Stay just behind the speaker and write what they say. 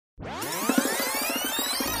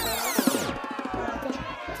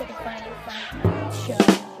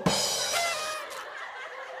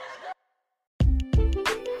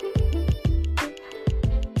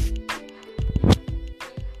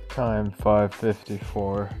Time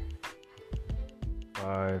 5:54.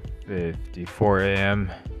 5:54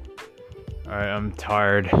 a.m. I'm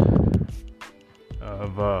tired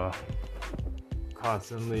of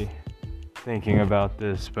constantly thinking about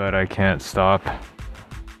this, but I can't stop.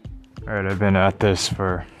 Alright, I've been at this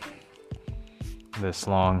for this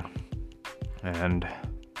long, and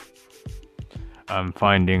I'm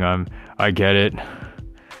finding I get it.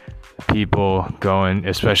 People going,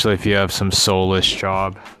 especially if you have some soulless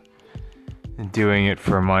job, doing it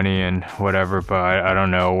for money and whatever, but I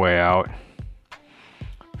don't know a way out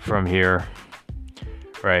from here,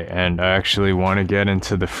 right? And I actually want to get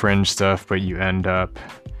into the fringe stuff, but you end up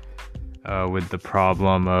with the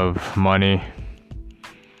problem of money.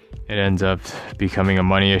 It ends up becoming a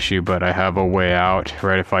money issue, but I have a way out,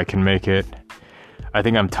 right? If I can make it. I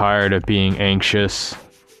think I'm tired of being anxious,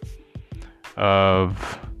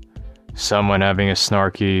 of someone having a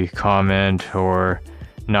snarky comment or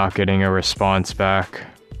not getting a response back.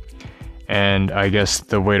 And I guess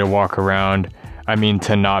the way to walk around,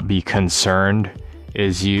 to not be concerned,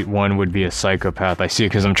 is one would be a psychopath. I see it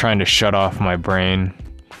because I'm trying to shut off my brain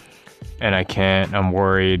and I can't. I'm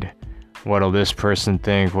worried. What'll this person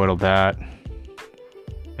think? What'll that?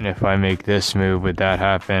 And if I make this move, would that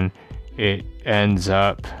happen? It ends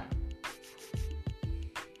up,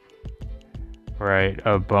 right,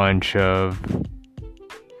 a bunch of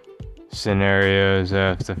scenarios I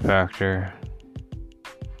have to factor.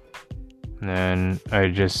 And then I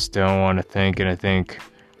just don't want to think, and I think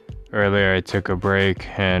earlier I took a break,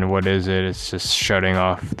 and what is it? It's just shutting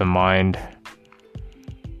off the mind.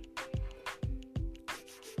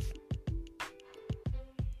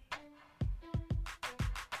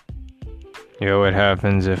 What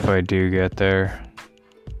happens if I do get there?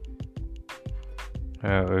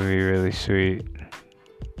 That would be really sweet.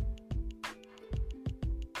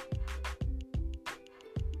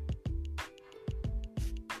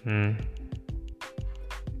 Yeah.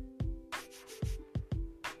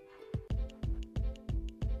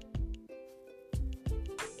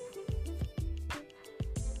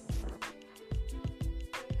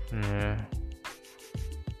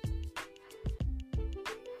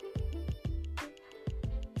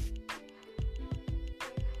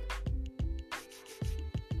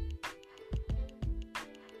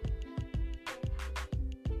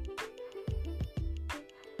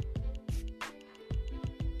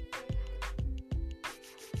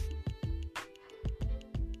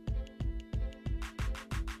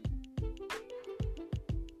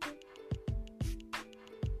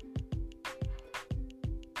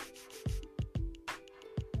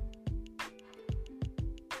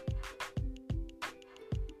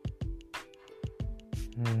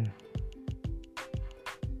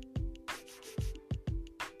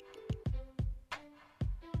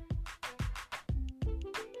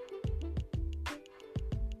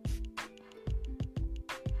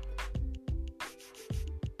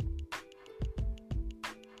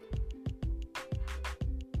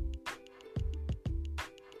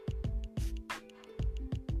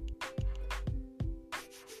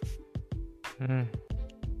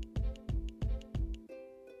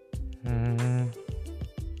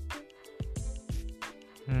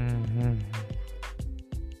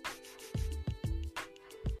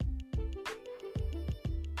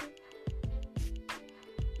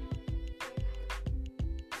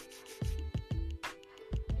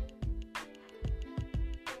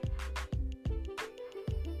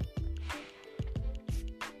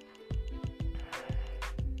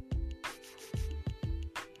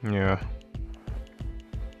 Yeah.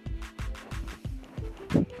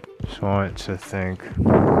 Just want to think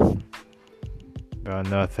about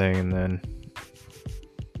nothing, and then,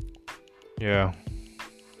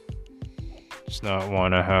 just not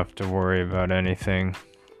want to have to worry about anything.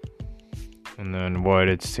 And then what?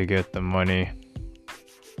 It's to get the money.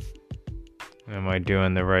 Am I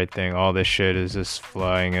doing the right thing? All this shit is just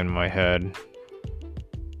flying in my head.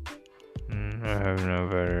 I have no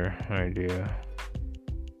better idea.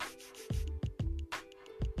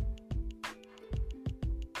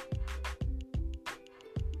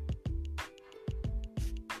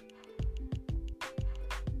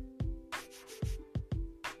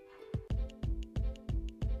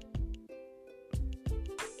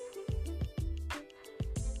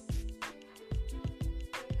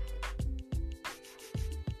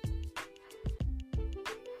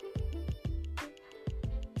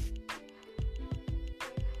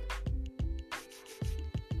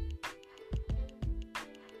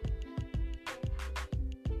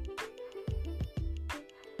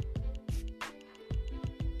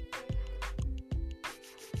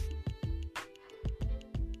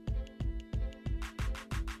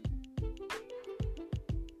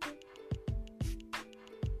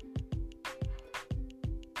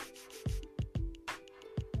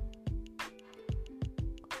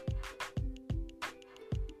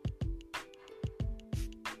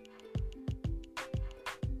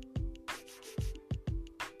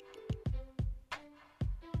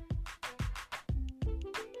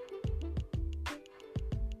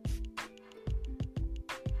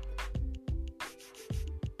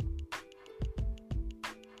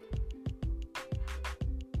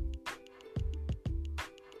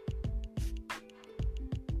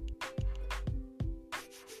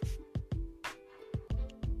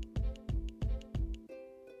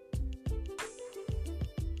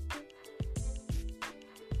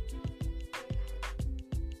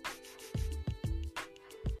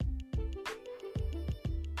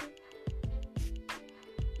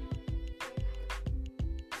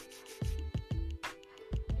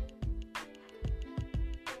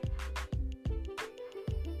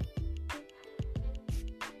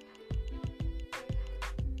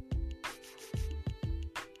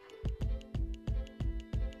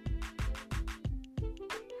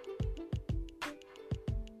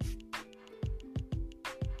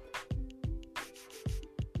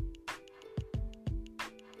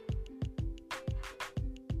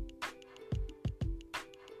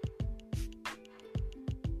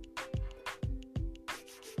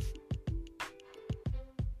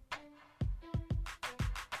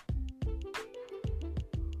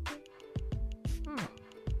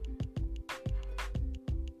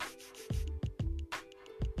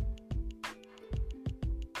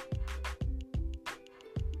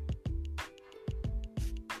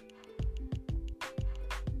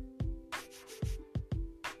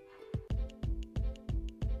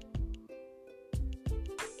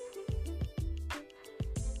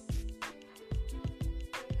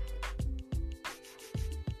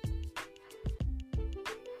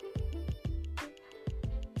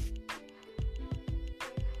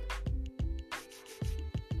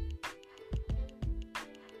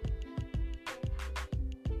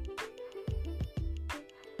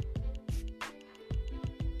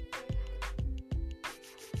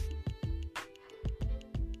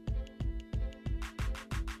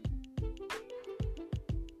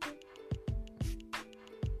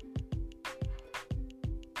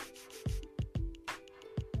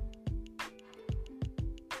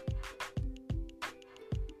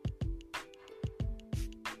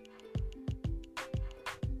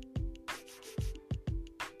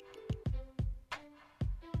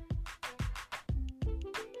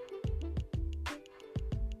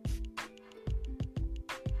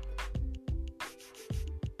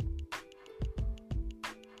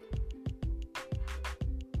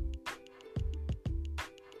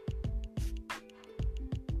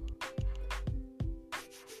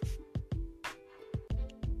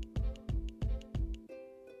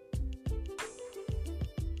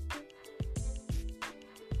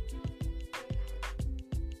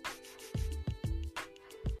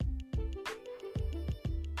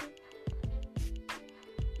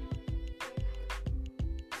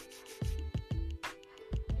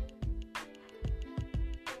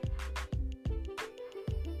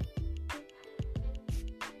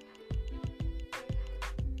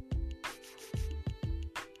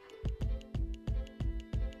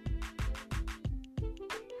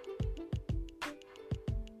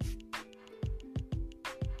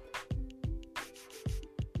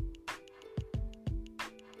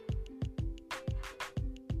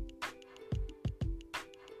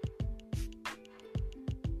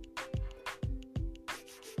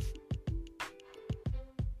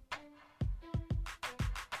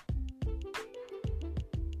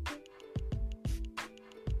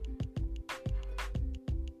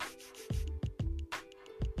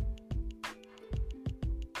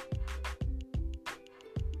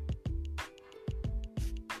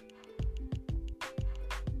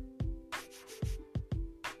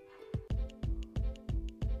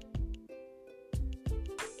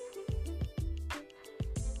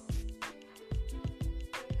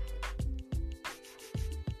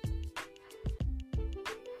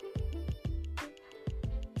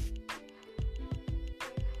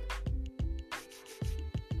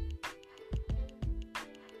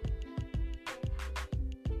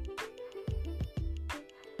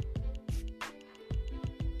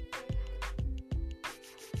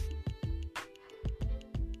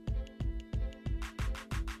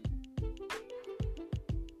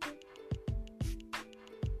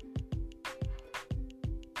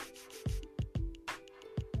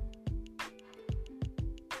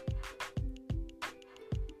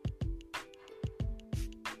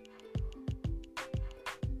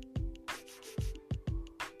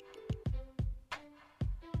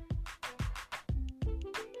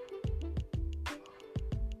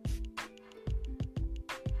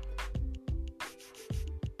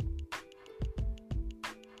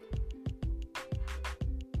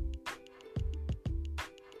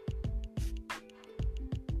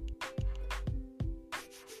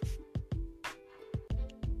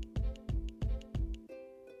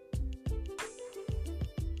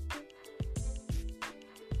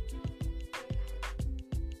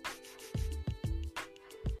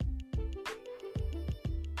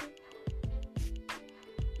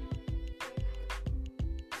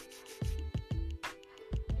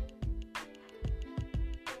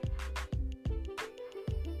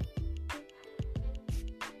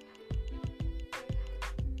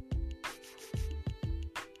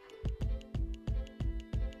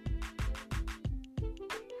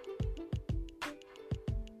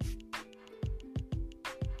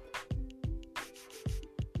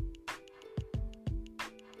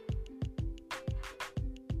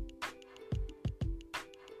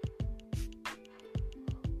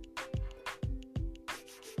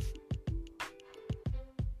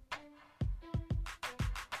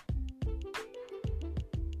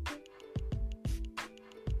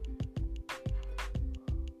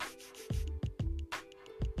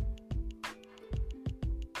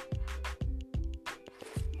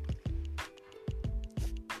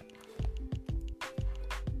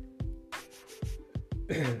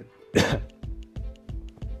 Just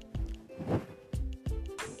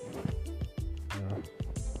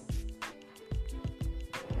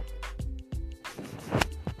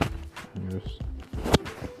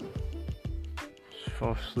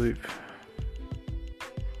fall asleep.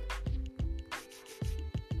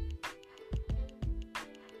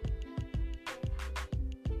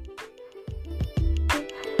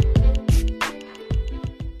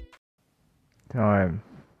 Time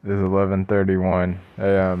is 11:31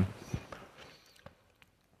 a.m.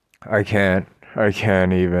 I can't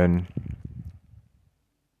even.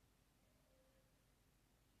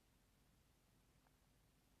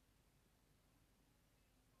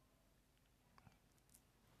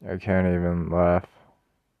 I can't even laugh.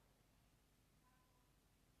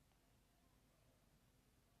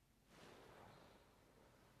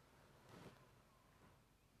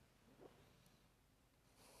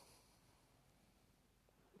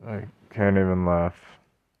 I can't even laugh.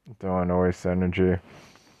 Don't want to waste energy.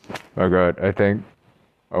 Oh god, I think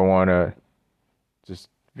I want to just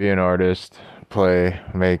be an artist,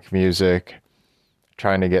 make music,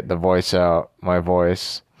 trying to get the voice out, my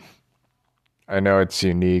voice. I know it's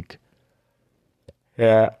unique.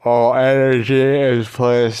 Yeah, all energy is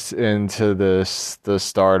placed into the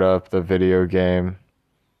startup, the video game.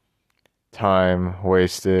 Time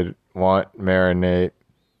wasted, want marinate.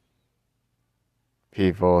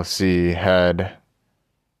 People see head,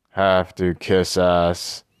 have to kiss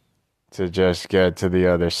ass to just get to the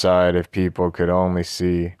other side. If people could only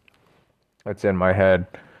see what's in my head,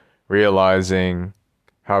 realizing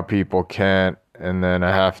how people can't, and then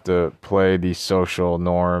I have to play the social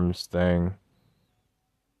norms thing.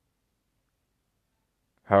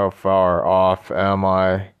 How far off am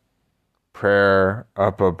I? Prayer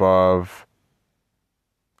up above,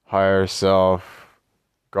 higher self,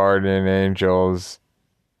 guardian angels,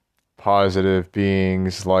 positive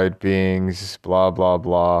beings, light beings, blah, blah,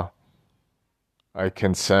 blah. I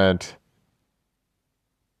consent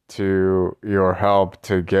to your help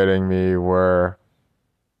to getting me where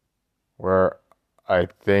I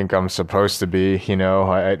think I'm supposed to be, you know?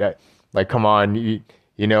 I like, come on, you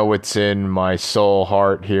know what's in my soul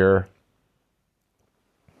heart here.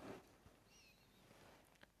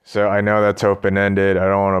 So I know that's open-ended. I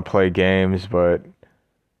don't want to play games, but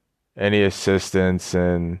any assistance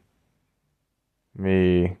in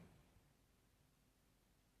me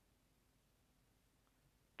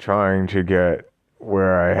trying to get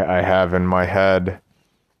where I have in my head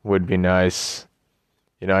would be nice.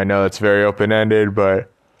 You know, I know it's very open-ended,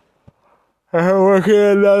 but I work in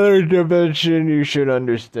another dimension. You should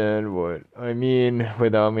understand what I mean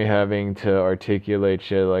without me having to articulate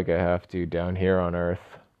shit like I have to down here on Earth.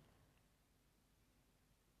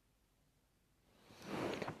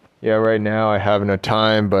 Yeah, right now I have no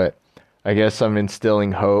time, but I guess I'm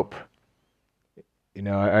instilling hope. You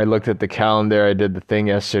know, I looked at the calendar, I did the thing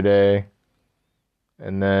yesterday,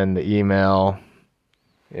 and then the email.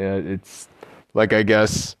 Yeah, it's like, I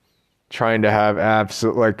guess, trying to have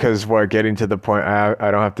absolute, like, because getting to the point,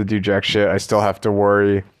 I don't have to do jack shit. I still have to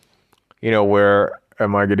worry, you know, where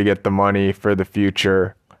am I going to get the money for the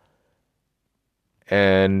future?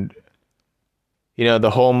 And, you know,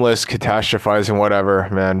 the homeless catastrophizing, whatever,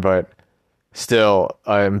 man, but still,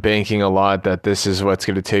 I'm banking a lot that this is what's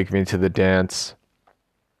going to take me to the dance.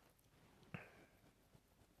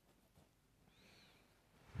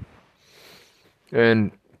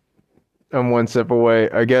 And I'm one step away.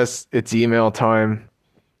 I guess it's email time.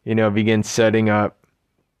 You know, begin setting up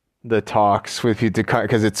the talks with you to cut,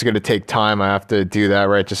 because it's going to take time. I have to do that,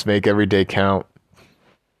 right? Just make every day count.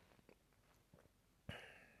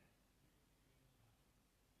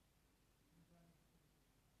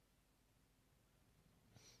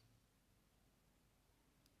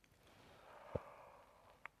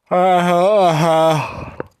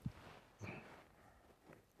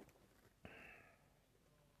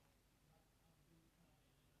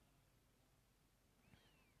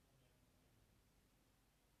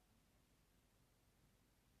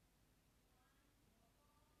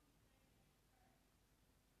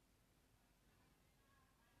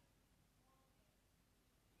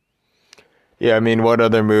 Yeah, I mean, what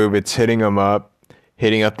other move? It's hitting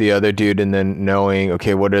up the other dude, and then knowing,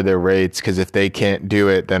 okay, what are their rates? Because if they can't do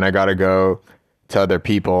it, then I got to go to other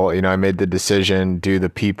people. You know, I made the decision, do the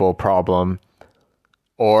people problem.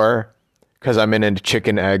 Or, because I'm in a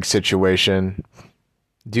chicken egg situation,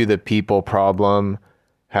 do the people problem.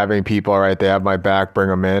 Having people, all right, they have my back, bring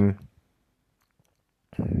them in.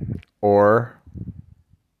 Or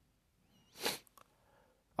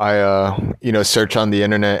I you know, search on the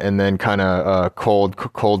internet and then kind of cold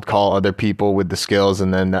call other people with the skills,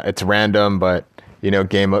 and then it's random, but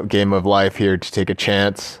game of life here to take a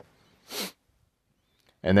chance.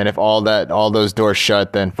 And then if all those doors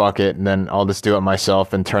shut, then fuck it, and then I'll just do it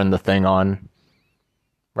myself and turn the thing on.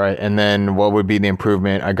 Right. And then what would be the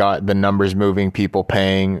improvement? I got the numbers moving, people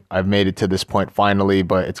paying. I've made it to this point finally,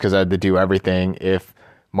 but it's because I had to do everything. If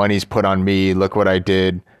money's put on me, look what I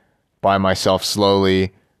did by myself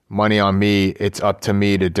slowly. Money on me, it's up to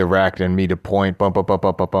me to direct and me to point. Bum, bum, bum,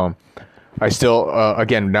 bum, bum, bum. I still,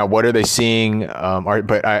 again, now what are they seeing?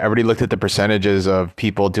 But I already looked at the percentages of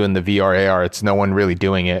people doing the VR AR. It's no one really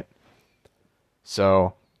doing it.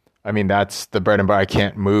 So, I mean, that's the bread and butter. I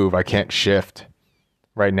can't move. I can't shift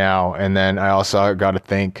right now. And then I also got to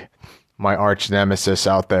think my arch nemesis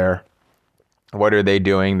out there. What are they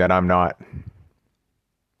doing that I'm not?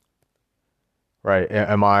 Right.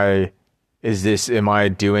 Am I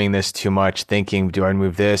doing this too much? Thinking, do I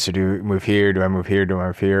move this or do I move here? Do I move here? Do I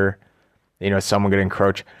move here? Is someone going to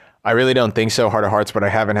encroach? I really don't think so, heart of hearts, but I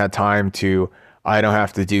haven't had time I don't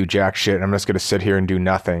have to do jack shit. I'm just going to sit here and do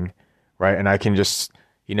nothing. Right. And I can just,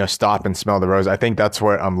 stop and smell the rose. I think that's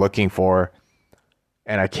what I'm looking for.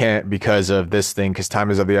 And I can't because of this thing, because time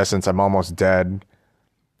is of the essence. I'm almost dead.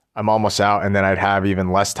 I'm almost out. And then I'd have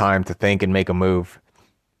even less time to think and make a move.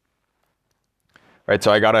 Right.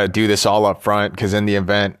 So I got to do this all up front because in the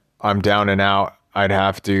event I'm down and out, I'd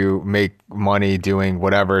have to make money doing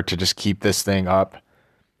whatever to just keep this thing up.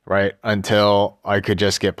 Right. Until I could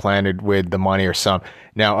just get planted with the money or some.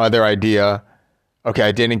 Now, other idea. Okay.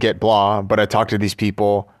 I didn't get blah, but I talked to these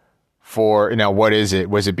people what is it?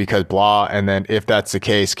 Was it because blah? And then if that's the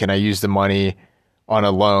case, can I use the money on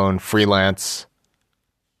a loan, freelance,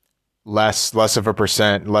 less of a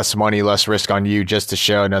percent, less money, less risk on you just to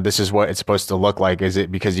show, no, this is what it's supposed to look like. Is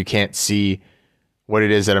it because you can't see what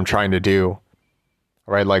it is that I'm trying to do?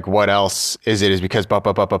 Right? Like what else is it? Is because blah,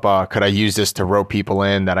 blah, blah, blah, blah. Could I use this to rope people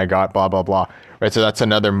in that I got blah, blah, blah. Right? So that's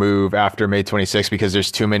another move after May 26th because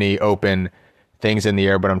there's too many open things in the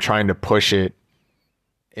air, but I'm trying to push it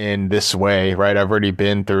in this way, right? I've already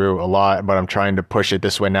been through a lot, but I'm trying to push it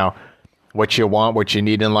this way now. What you want, what you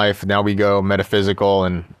need in life. Now we go metaphysical,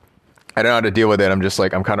 and I don't know how to deal with it. I'm just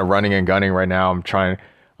like, I'm kind of running and gunning right now.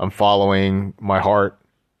 I'm following my heart.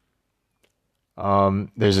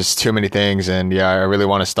 There's just too many things, and yeah, I really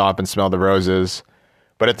want to stop and smell the roses.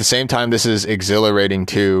 But at the same time, this is exhilarating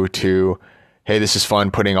too, hey, this is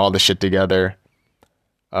fun putting all this shit together.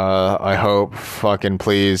 I hope fucking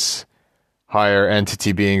please, higher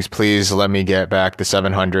entity beings, please let me get back to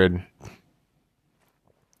 700.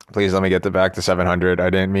 Please let me get back to 700. I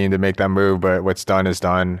didn't mean to make that move, but what's done is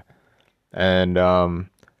done. And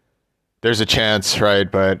there's a chance, right?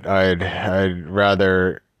 But I'd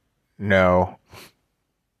rather no.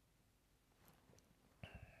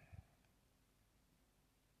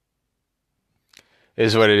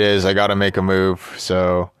 Is what it is. I got to make a move,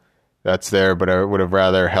 so that's there. But I would have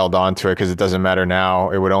rather held on to it because it doesn't matter now.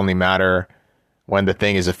 It would only matter when the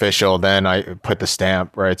thing is official. Then I put the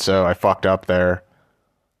stamp, right? So I fucked up there.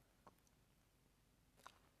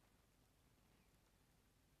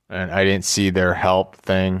 And I didn't see their help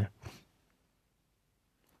thing.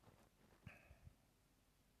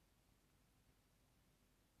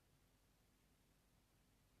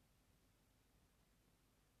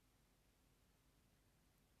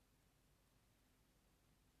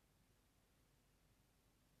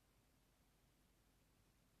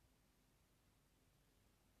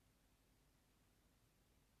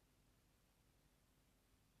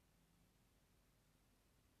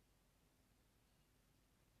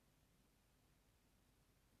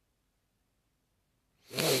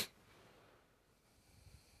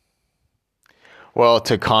 Well,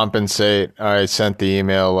 to compensate, I sent the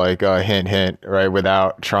email like hint, hint, right,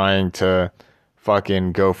 without trying to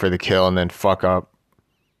fucking go for the kill and then fuck up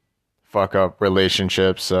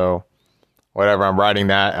relationships. So whatever, I'm writing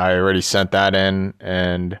that. I already sent that in,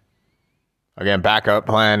 and again, backup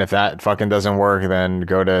plan. If that fucking doesn't work, then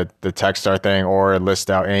go to the Techstar thing or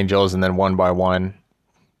list out angels and then one by one.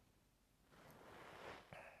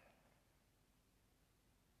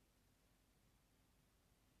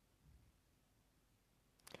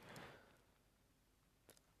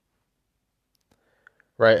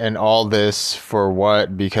 Right, and all this for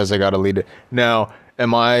what? Because I got to lead it. Now,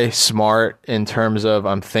 am I smart in terms of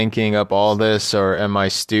I'm thinking up all this, or am I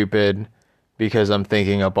stupid because I'm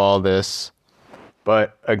thinking up all this?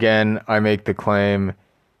 But again, I make the claim,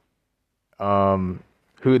 who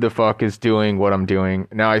the fuck is doing what I'm doing?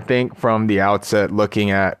 Now, I think from the outset,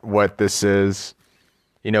 looking at what this is,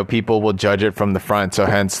 people will judge it from the front, so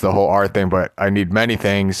hence the whole art thing, but I need many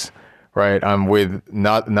things, right? I'm with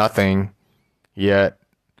nothing yet.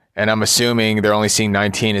 And I'm assuming they're only seeing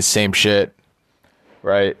 19 as same shit.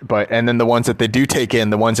 right? But and then the ones that they do take in,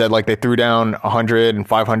 the ones that like they threw down 100 and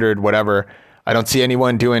 500, whatever, I don't see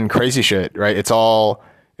anyone doing crazy shit, right? It's all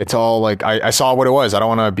like I saw what it was. I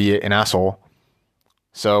don't want to be an asshole.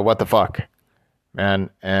 So what the fuck, man?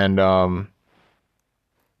 And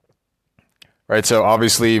right. So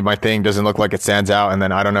obviously my thing doesn't look like it stands out, and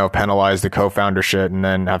then I don't know, penalize the co-founder shit, and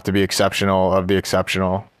then have to be exceptional of the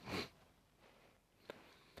exceptional.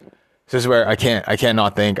 This is where I can't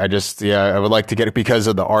not think. I just, yeah, I would like to get it because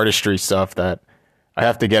of the artistry stuff that I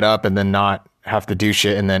have to get up and then not have to do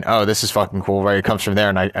shit. And then, oh, this is fucking cool, right? It comes from there.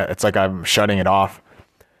 And it's like I'm shutting it off.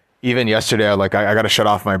 Even yesterday, I got to shut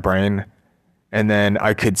off my brain. And then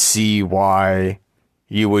I could see why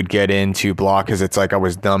you would get into block, because it's like I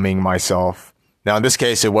was numbing myself. Now, in this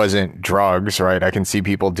case, it wasn't drugs, right? I can see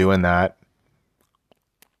people doing that.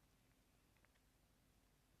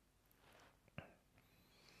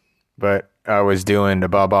 But I was doing the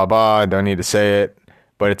ba ba ba. Don't need to say it,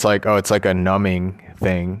 but it's like, oh, it's like a numbing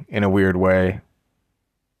thing in a weird way.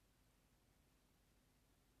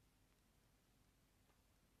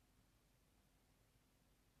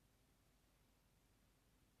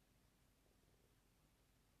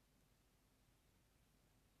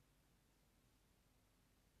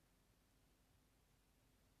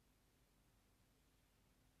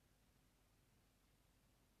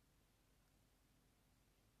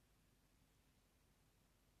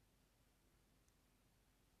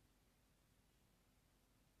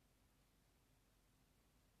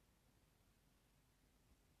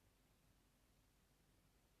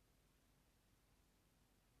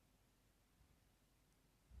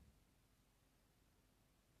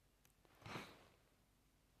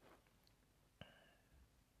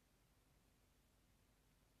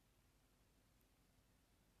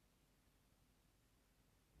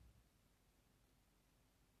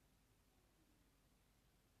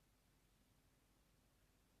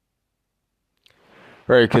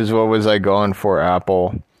 Right, because what was I going for,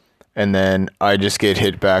 Apple? And then I just get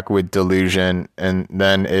hit back with delusion, and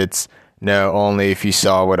then it's no, only if you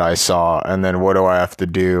saw what I saw, and then what do I have to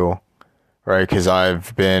do, right? Because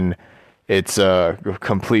it's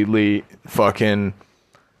completely fucking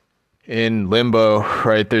in limbo,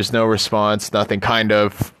 right? There's no response, nothing, kind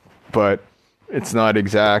of, but it's not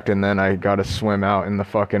exact, and then I gotta swim out in the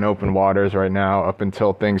fucking open waters right now up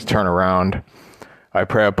until things turn around. I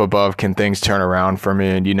pray up above, can things turn around for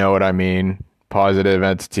me? And you know what I mean. Positive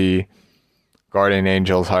entity, guardian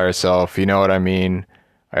angels, higher self. You know what I mean.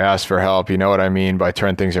 I ask for help. You know what I mean by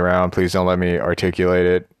turn things around. Please don't let me articulate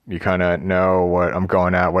it. You kind of know what I'm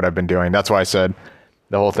going at, what I've been doing. That's why I said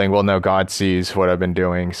the whole thing. Well, no, God sees what I've been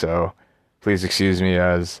doing. So please excuse me,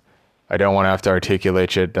 as I don't want to have to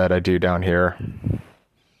articulate shit that I do down here.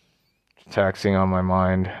 Taxing on my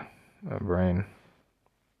mind, my brain.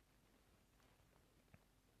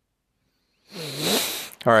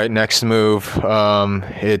 All right, next move.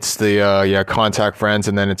 It's the contact friends,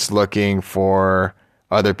 and then it's looking for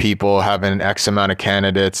other people, having X amount of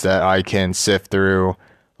candidates that I can sift through,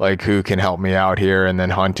 like who can help me out here, and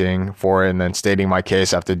then hunting for it, and then stating my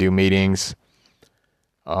case. I have to do meetings.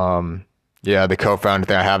 Yeah, the co-founder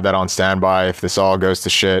thing, I have that on standby. If this all goes to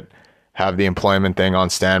shit, have the employment thing on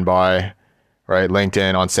standby, right?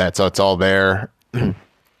 LinkedIn on set, so it's all there. I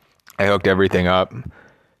hooked everything up.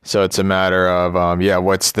 So it's a matter of,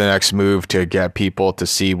 what's the next move to get people to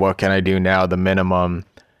see what can I do now, the minimum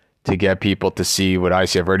to get people to see what I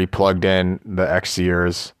see. I've already plugged in the X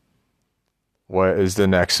years. What is the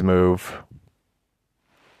next move?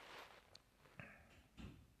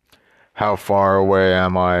 How far away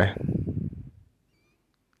am I?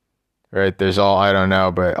 Right, there's all, I don't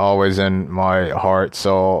know, but always in my heart,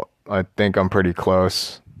 so I think I'm pretty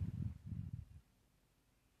close.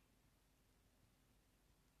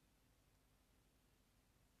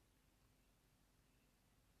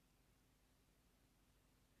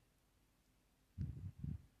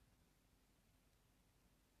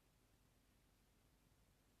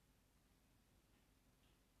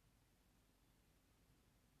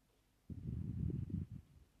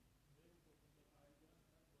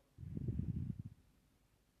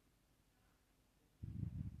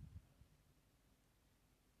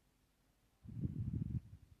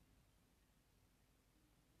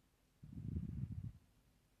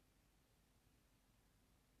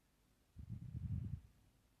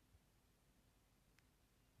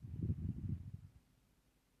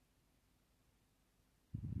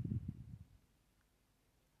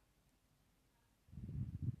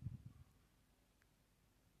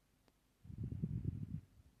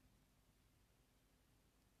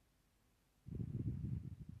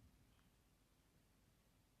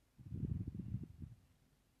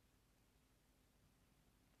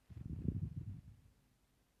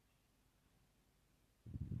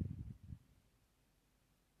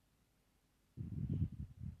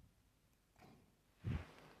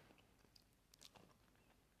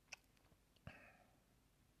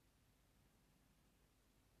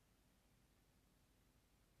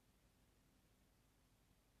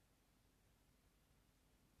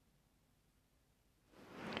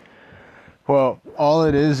 Well, all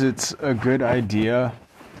it is, it's a good idea,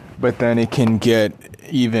 but then it can get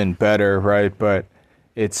even better, right? But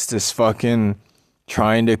it's this fucking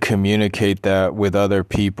trying to communicate that with other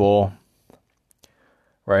people,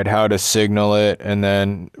 right? How to signal it, and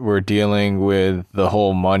then we're dealing with the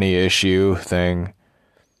whole money issue thing,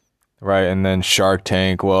 right? And then Shark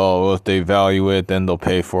Tank, well, if they value it, then they'll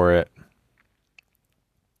pay for it.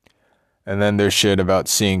 And then there's shit about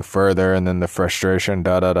seeing further, and then the frustration,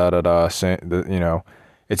 da da da da da. You know,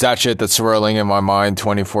 it's that shit that's swirling in my mind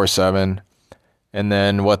 24/7. And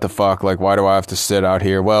then what the fuck? Like, why do I have to sit out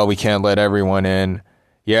here? Well, we can't let everyone in.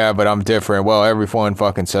 Yeah, but I'm different. Well, everyone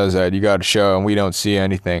fucking says that. You got to show, and we don't see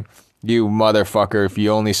anything. You motherfucker! If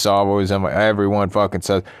you only saw what was in my, everyone fucking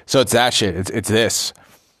says. So it's that shit. It's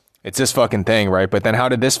this fucking thing, right? But then how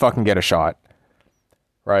did this fucking get a shot,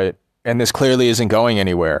 right? And this clearly isn't going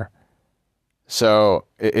anywhere. So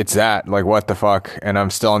it's that, like, what the fuck? And I'm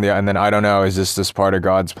still on and then I don't know, is this part of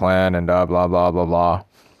God's plan, and blah, blah, blah, blah.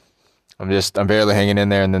 I'm barely hanging in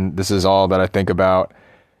there, and then this is all that I think about.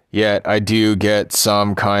 Yet I do get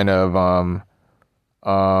some kind of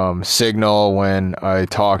signal when I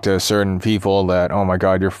talk to certain people that, oh my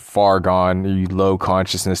God, you're far gone, you low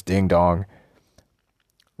consciousness ding dong.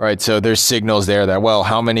 Right, so there's signals there that, well,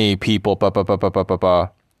 how many people,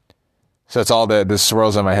 So it's all that this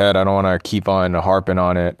swirls in my head. I don't want to keep on harping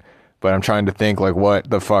on it, but I'm trying to think, like, what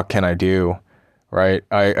the fuck can I do? Right?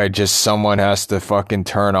 I just, someone has to fucking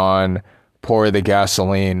pour the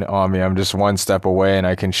gasoline on me. I'm just one step away, and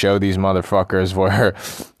I can show these motherfuckers where,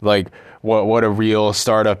 like, what a real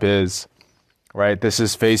startup is. Right? This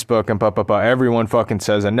is Facebook and everyone fucking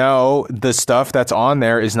says, and no, the stuff that's on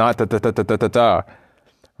there is not da.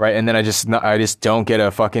 Right? And then I just don't get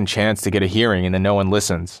a fucking chance to get a hearing, and then no one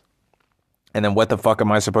listens. And then what the fuck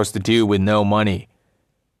am I supposed to do with no money?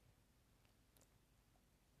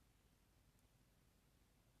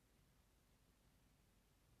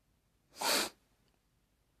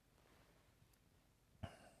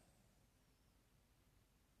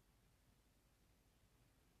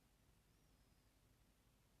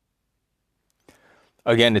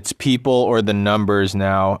 Again, it's people or the numbers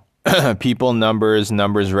now. People, numbers,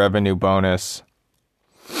 revenue bonus.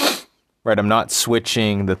 Right, I'm not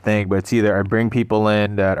switching the thing, but it's either I bring people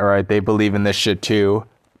in that, all right, they believe in this shit too.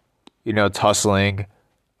 You know, it's hustling.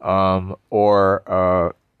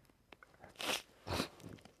 Or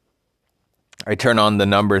I turn on the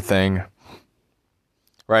number thing.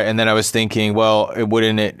 Right, and then I was thinking, well,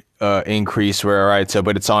 wouldn't it increase where, all right, so,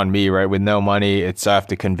 but it's on me, right? With no money, I have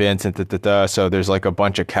to convince, and so there's like a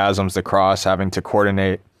bunch of chasms to cross, having to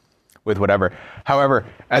coordinate with whatever. However,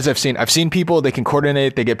 as I've seen people, they can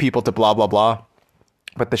coordinate, they get people to blah, blah, blah.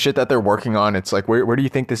 But the shit that they're working on, it's like, where do you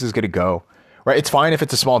think this is going to go? Right? It's fine if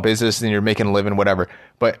it's a small business and you're making a living, whatever,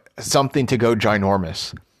 but something to go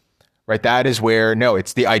ginormous, right? That is where, no,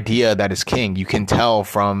 it's the idea that is king. You can tell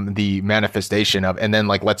from the manifestation of, and then,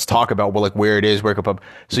 like, let's talk about, well, like, where it is, where it could pop,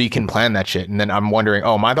 so you can plan that shit. And then I'm wondering,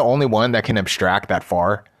 oh, am I the only one that can abstract that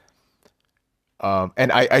far?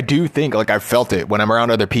 And I do think, like, I've felt it when I'm around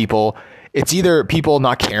other people. It's either people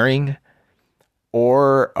not caring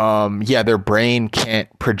or, their brain can't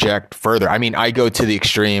project further. I mean, I go to the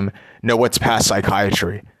extreme, no, what's past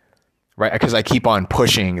psychiatry, right? Because I keep on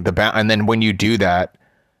pushing and then when you do that,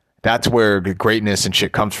 that's where the greatness and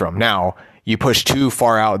shit comes from. Now, you push too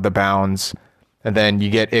far out the bounds, and then you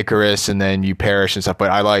get Icarus, and then you perish and stuff. But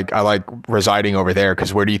I like residing over there,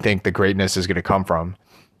 because where do you think the greatness is going to come from?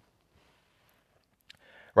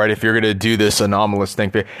 Right, if you're going to do this anomalous thing.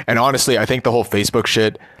 And honestly, I think the whole Facebook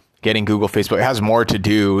shit, getting Google, Facebook, it has more to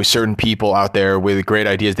do with certain people out there with great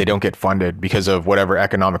ideas. They don't get funded because of whatever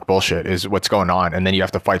economic bullshit is what's going on. And then you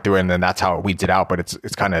have to fight through it, and then that's how it weeds it out. But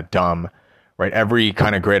it's kind of dumb, right? Every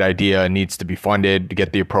kind of great idea needs to be funded to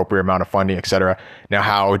get the appropriate amount of funding, etc. Now,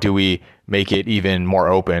 how do we make it even more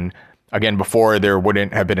open? Again, before there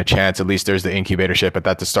wouldn't have been a chance. At least there's the incubator shit, but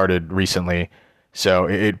that just started recently. So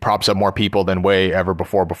it props up more people than way ever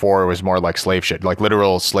before. Before it was more like slave shit, like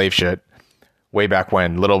literal slave shit. Way back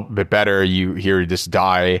when, a little bit better, you hear this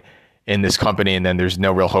die in this company, and then there's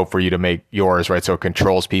no real hope for you to make yours, right? So it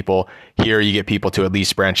controls people. Here you get people to at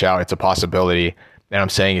least branch out. It's a possibility. And I'm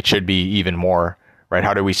saying it should be even more, right?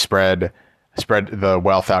 How do we spread the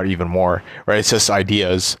wealth out even more, right? It's just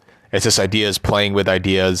ideas. It's just ideas, playing with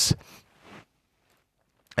ideas.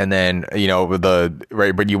 And then,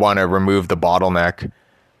 but you want to remove the bottleneck,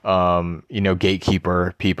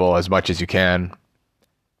 gatekeeper people as much as you can.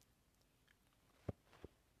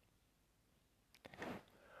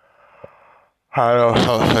 I don't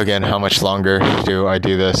know, again, how much longer do I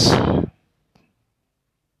do this?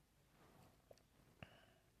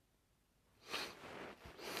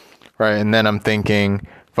 Right. And then I'm thinking,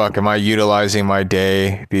 fuck, am I utilizing my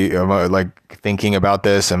day? Am I like thinking about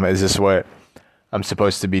this? Is this what I'm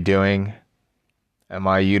supposed to be doing? Am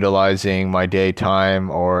I utilizing my daytime,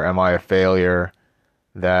 or am I a failure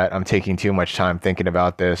that I'm taking too much time thinking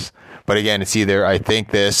about this? But again, it's either I think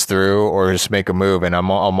this through or just make a move, and I'm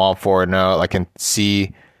all for it. No, I can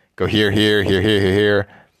see, go here, here, here, here, here, here.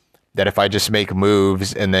 That if I just make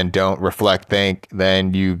moves and then don't reflect, think,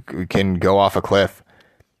 then you can go off a cliff.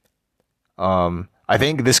 I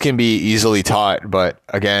think this can be easily taught, but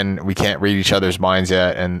again, we can't read each other's minds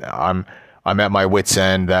yet, and I'm at my wit's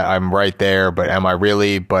end that I'm right there, but am I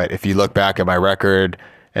really? But if you look back at my record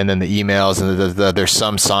and then the emails and there's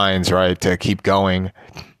some signs, right, to keep going.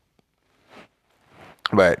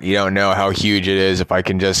 But you don't know how huge it is if I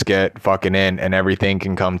can just get fucking in and everything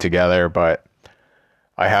can come together. But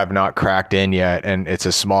I have not cracked in yet, and it's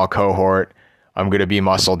a small cohort. I'm gonna be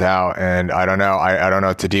muscled out, and I don't know. I don't know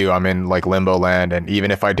what to do. I'm in like limbo land, and even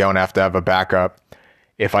if I don't have to have a backup,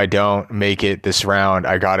 if I don't make it this round,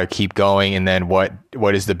 I gotta keep going. And then what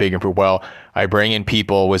is the big improve? Well, I bring in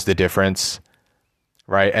people was the difference,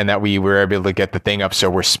 right? And that we were able to get the thing up, so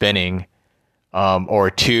we're spinning. Or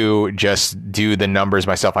two, just do the numbers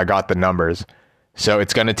myself. I got the numbers, so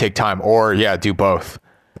it's gonna take time. Or yeah, do both.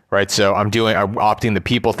 Right. So I'm opting the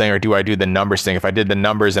people thing, or do I do the numbers thing? If I did the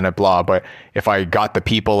numbers and a blah, but if I got the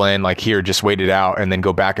people in, like here, just wait it out and then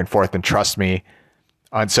go back and forth and trust me.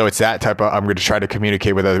 And so it's that type of, I'm going to try to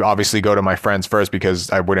communicate with it. Obviously go to my friends first because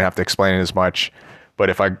I wouldn't have to explain it as much. But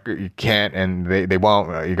if I can't and they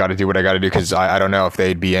won't, you got to do what I got to do because I don't know if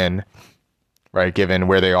they'd be in, right, given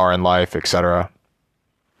where they are in life, etc.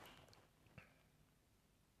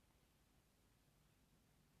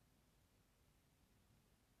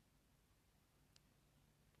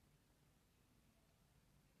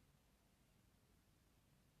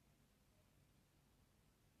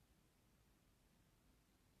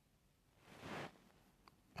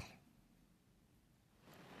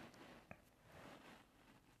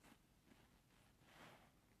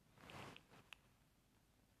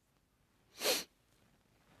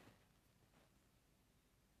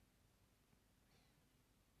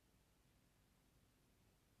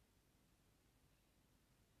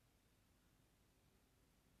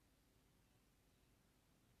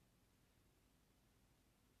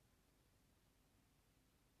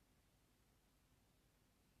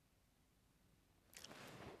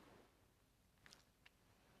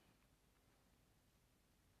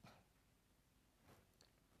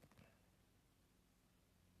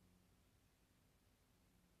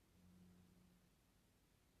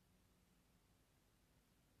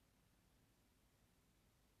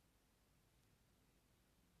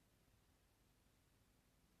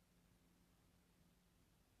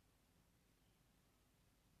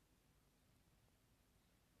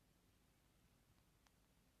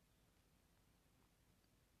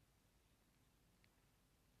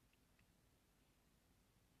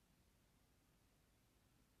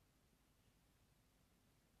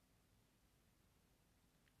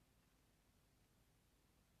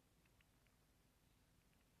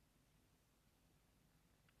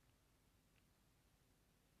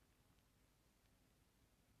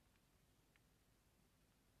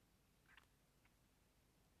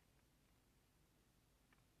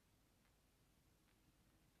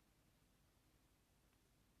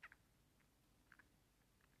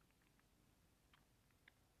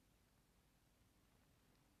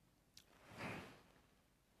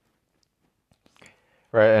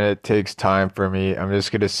 Right. And it takes time for me. I'm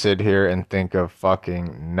just going to sit here and think of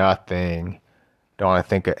fucking nothing. Don't want to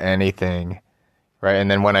think of anything. Right.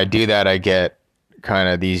 And then when I do that, I get kind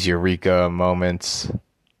of these eureka moments.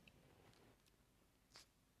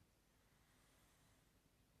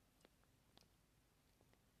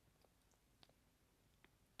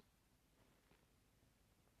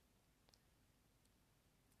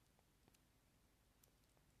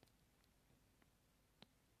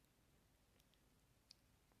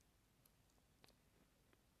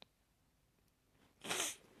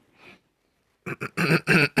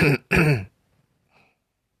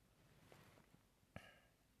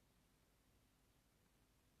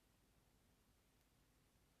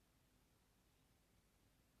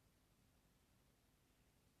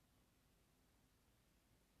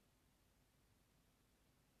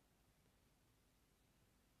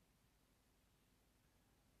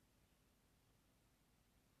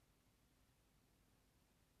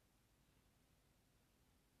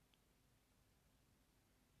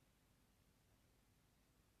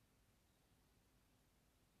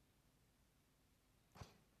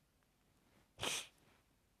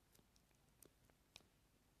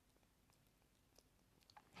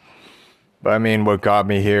 But I mean, what got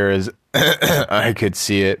me here is I could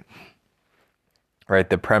see it, right?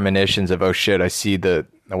 The premonitions of, oh shit, I see the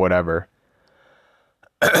whatever.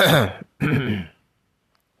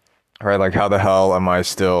 Right? Like, how the hell am I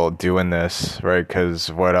still doing this, right?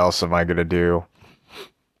 Because what else am I going to do?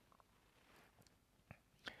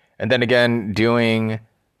 And then again, doing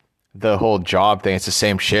the whole job thing, it's the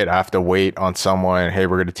same shit. I have to wait on someone. Hey,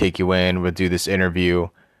 we're going to take you in. We'll do this interview,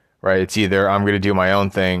 right? It's either I'm going to do my own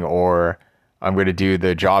thing or I'm going to do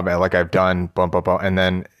the job like I've done, bump, bump, bump. And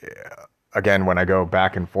then again, when I go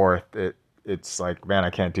back and forth, it's like, man, I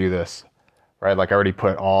can't do this, right? Like I already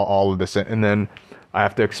put all of this in, and then I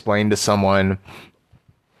have to explain to someone.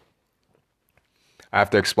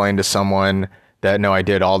 That no, I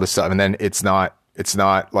did all this stuff, and then it's not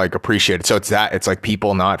like appreciated. So it's like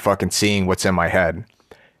people not fucking seeing what's in my head,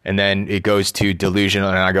 and then it goes to delusional,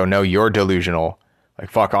 and I go, no, you're delusional. Like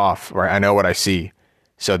fuck off, right? I know what I see.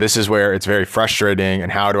 So this is where it's very frustrating. And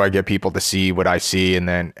how do I get people to see what I see, and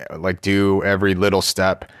then like do every little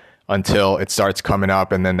step until it starts coming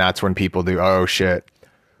up, and then that's when people do, oh shit.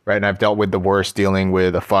 Right, and I've dealt with the worst dealing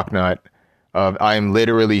with a fucknut of I'm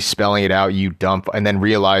literally spelling it out, you dumb, and then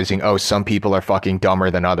realizing, oh, some people are fucking dumber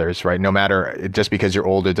than others, right? No matter, just because you're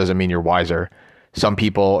older doesn't mean you're wiser. Some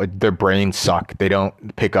people, their brains suck. They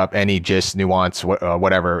don't pick up any gist, nuance,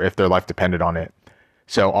 whatever, if their life depended on it.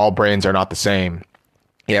 So all brains are not the same.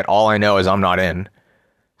 Yet all I know is I'm not in.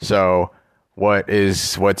 So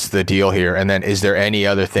what's the deal here? And then is there any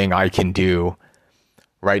other thing I can do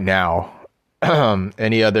right now?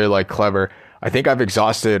 Any other like clever, I think I've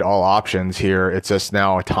exhausted all options here. It's just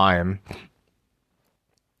now time.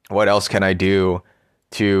 What else can I do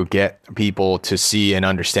to get people to see and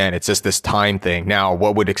understand? It's just this time thing. Now,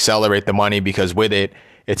 what would accelerate the money? Because with it,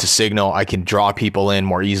 it's a signal I can draw people in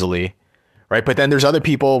more easily, right? But then there's other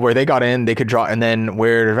people where they got in, they could draw, and then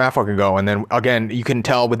where did that fucking go? And then again, you can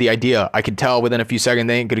tell with the idea. I could tell within a few seconds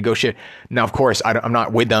they ain't gonna go shit. Now, of course, I'm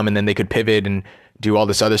not with them, and then they could pivot and do all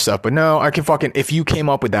this other stuff. But no, I can fucking, if you came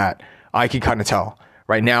up with that, I can kind of tell.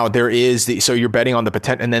 Right now, there is so you're betting on the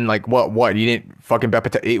potential, and then like what you didn't fucking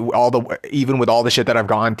bet even with all the shit that I've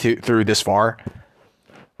gone through this far,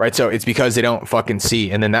 right? So it's because they don't fucking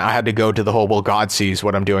see, and then I had to go to the whole, well, God sees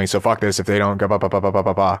what I'm doing, so fuck this if they don't go ba ba ba ba ba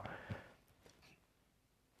ba ba.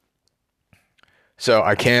 So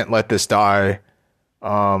I can't let this die.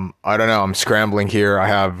 I don't know. I'm scrambling here. I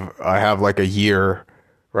have like a year,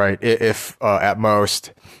 right? If at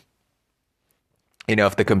most,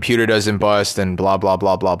 if the computer doesn't bust and blah, blah,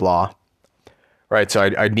 blah, blah, blah. Right. So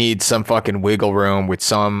I need some fucking wiggle room with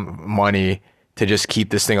some money to just keep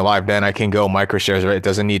this thing alive. Then I can go micro shares, right? It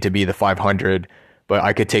doesn't need to be the 500, but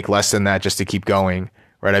I could take less than that just to keep going.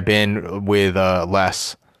 Right. I've been with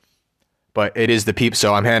less. But it is the people.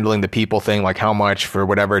 So I'm handling the people thing, like how much for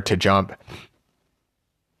whatever to jump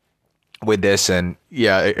with this. And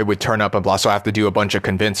yeah, it would turn up and blah. So I have to do a bunch of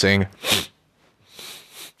convincing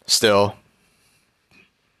still.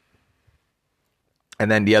 And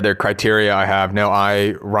then the other criteria I have, no,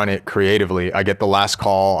 I run it creatively. I get the last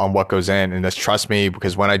call on what goes in, and just trust me,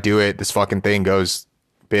 because when I do it, this fucking thing goes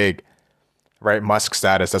big, right? Musk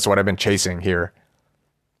status. That's what I've been chasing here.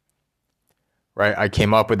 Right, I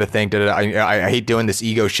came up with the thing that I hate doing this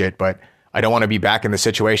ego shit, but I don't want to be back in the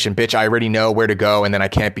situation. Bitch, I already know where to go, and then I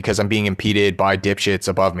can't because I'm being impeded by dipshits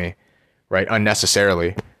above me, right?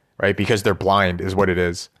 Unnecessarily, right? Because they're blind is what it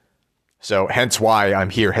is. So hence why I'm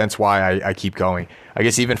here, hence why I keep going. I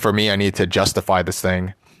guess even for me, I need to justify this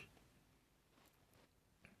thing.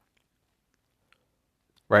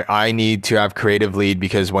 Right, I need to have creative lead,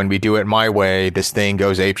 because when we do it my way, this thing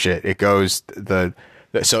goes apeshit. It goes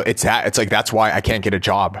so it's like, that's why I can't get a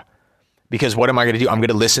job, because what am I going to do? I'm going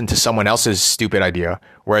to listen to someone else's stupid idea.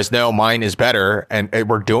 Whereas no, mine is better, and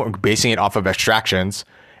we're basing it off of abstractions.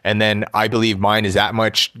 And then I believe mine is that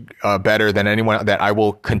much better than anyone, that I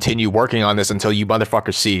will continue working on this until you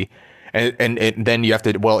motherfuckers see. And then you have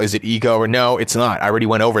to, well, is it ego or no? It's not. I already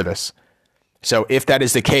went over this. So if that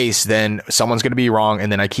is the case, then someone's going to be wrong.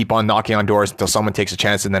 And then I keep on knocking on doors until someone takes a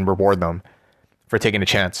chance, and then reward them for taking a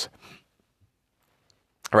chance.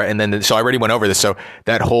 Right. And then, so I already went over this. So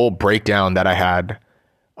that whole breakdown that I had,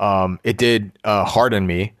 it did harden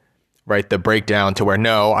me, right? The breakdown to where,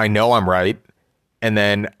 no, I know I'm right. And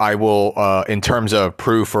then I will, in terms of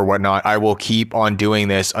proof or whatnot, I will keep on doing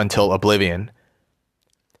this until oblivion.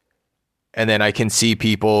 And then I can see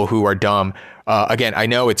people who are dumb. Again, I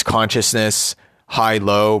know it's consciousness, high,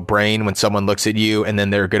 low brain when someone looks at you and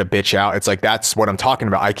then they're going to bitch out. It's like, that's what I'm talking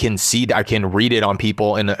about. I can see, I can read it on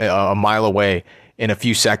people in a mile away. In a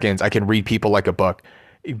few seconds, I can read people like a book.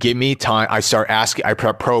 Give me time. I start asking, I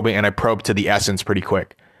probing, and I probe to the essence pretty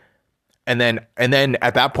quick. And then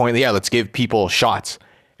at that point, yeah, let's give people shots.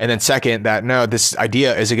 And then second, that no, this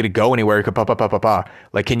idea isn't going to go anywhere.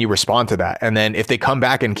 Like, can you respond to that? And then if they come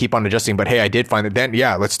back and keep on adjusting, but hey, I did find it, then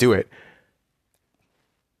yeah, let's do it.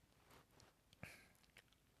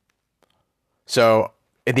 So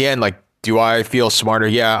in the end, like, do I feel smarter?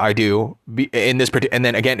 Yeah, I do. In this, and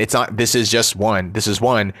then again, it's not. This is just one. This is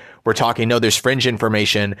one. We're talking. No, there's fringe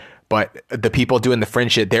information, but the people doing the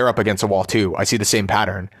fringe shit, they're up against a wall too. I see the same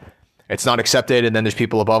pattern. It's not accepted, and then there's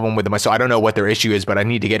people above them with them. So I don't know what their issue is, but I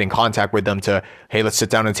need to get in contact with them to, hey, let's sit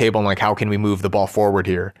down at the table and like, how can we move the ball forward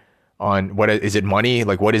here? On what is it? Money?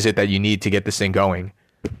 Like, what is it that you need to get this thing going?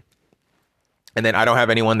 And then I don't have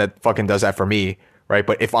anyone that fucking does that for me, right?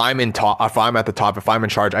 But if I'm in top, if I'm at the top, if I'm in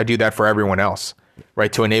charge, I do that for everyone else,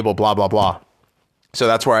 right? To enable blah blah blah. So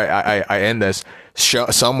that's where I end this.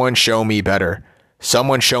 Someone show me better.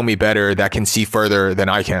 Someone show me better that can see further than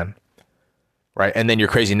I can, right? And then you're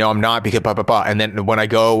crazy. No, I'm not, because blah blah blah. And then when I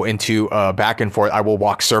go into back and forth, I will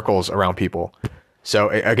walk circles around people. So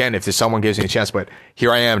again, if there's someone gives me a chance, but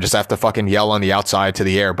here I am, just have to fucking yell on the outside to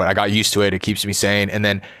the air. But I got used to it. It keeps me sane. And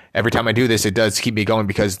then every time I do this, it does keep me going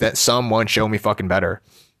because that someone show me fucking better.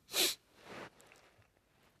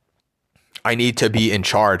 I need to be in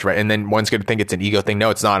charge, right? And then one's going to think it's an ego thing.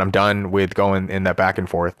 No, it's not. I'm done with going in that back and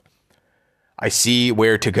forth. I see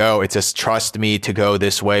where to go. It's just trust me to go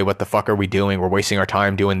this way. What the fuck are we doing? We're wasting our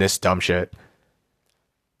time doing this dumb shit.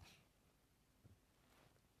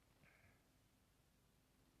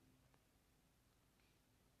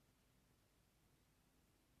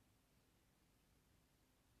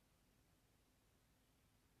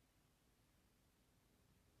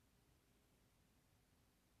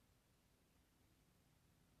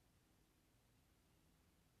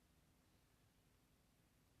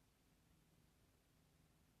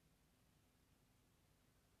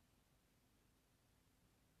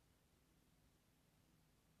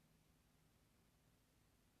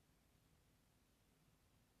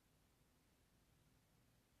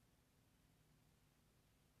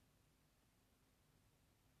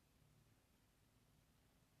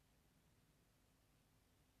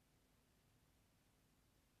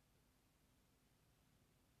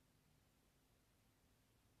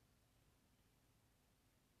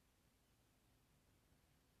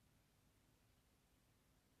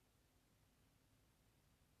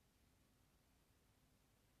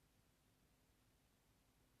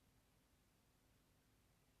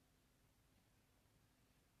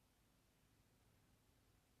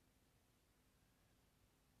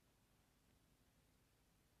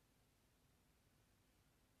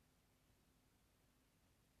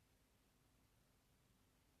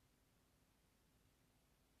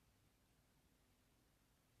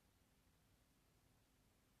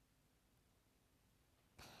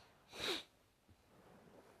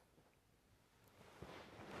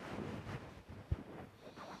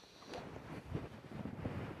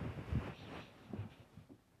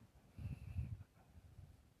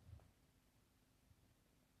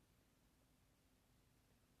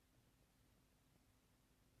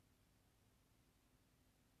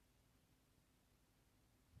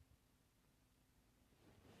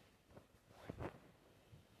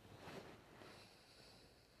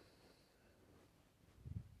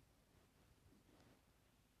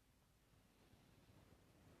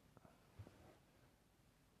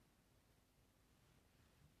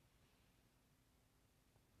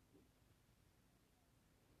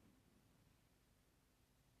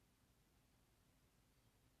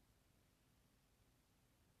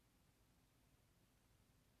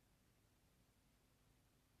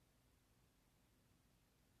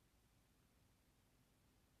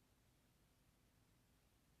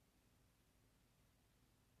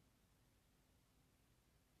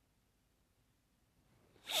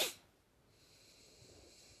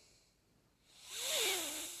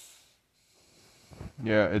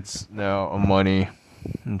 Yeah, it's now a money.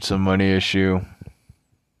 It's a money issue.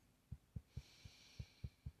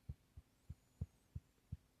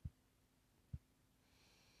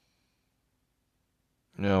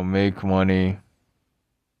 Make money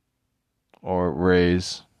or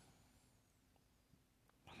raise.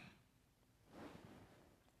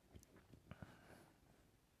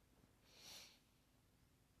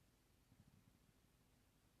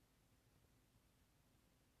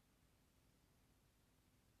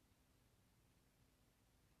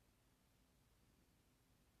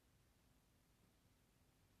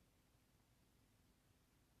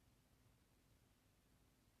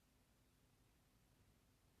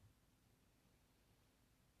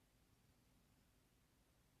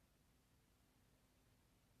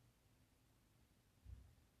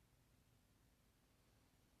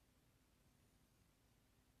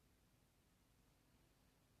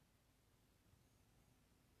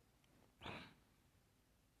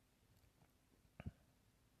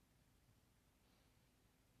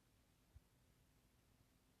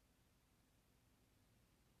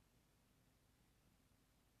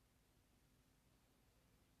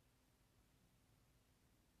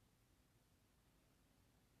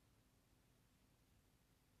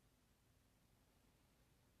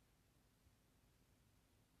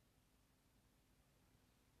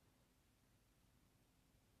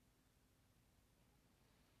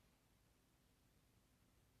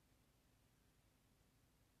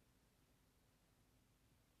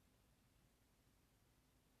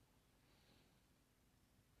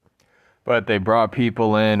 But they brought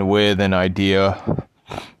people in with an idea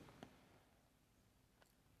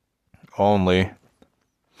only.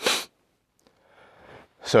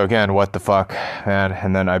 So again, what the fuck, man?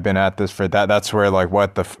 And then I've been at this for that. That's where like,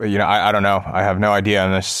 what the, I don't know. I have no idea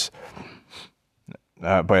on this.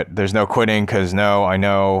 But there's no quitting because I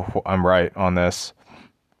know I'm right on this.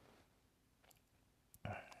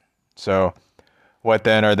 So what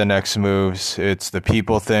then are the next moves? It's the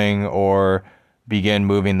people thing or begin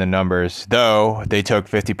moving the numbers. Though they took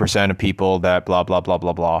 50% of people that blah, blah, blah,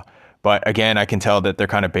 blah, blah. But again, I can tell that they're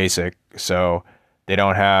kind of basic. So they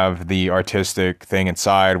don't have the artistic thing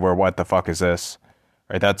inside where what the fuck is this?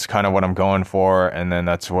 Right? That's kind of what I'm going for. And then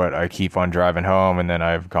that's what I keep on driving home. And then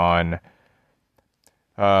I've gone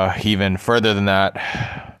even further than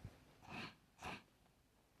that.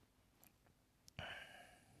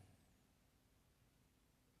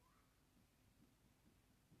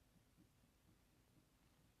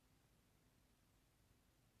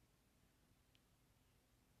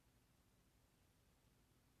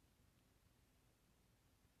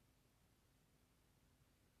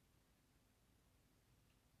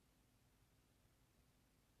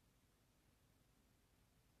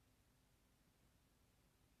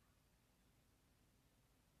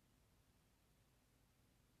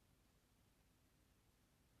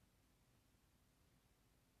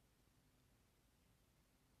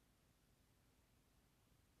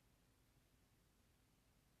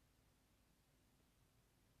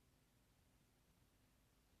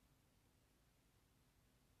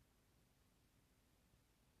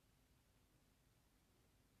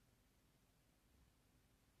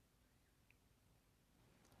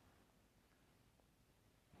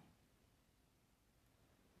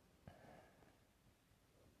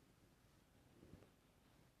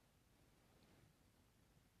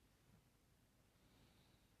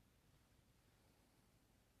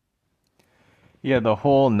 Yeah, the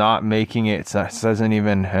whole not making it doesn't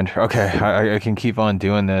even enter. Okay, I can keep on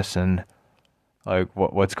doing this and like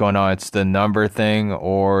what's going on? It's the number thing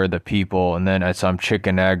or the people, and then I'm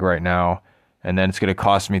chicken egg right now, and then it's gonna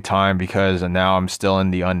cost me time because now I'm still in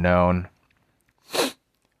the unknown,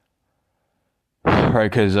 right?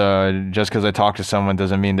 Because just because I talk to someone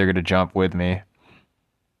doesn't mean they're gonna jump with me.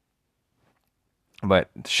 But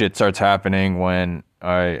shit starts happening when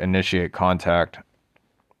I initiate contact.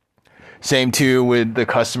 Same too with the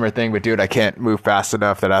customer thing, but dude, I can't move fast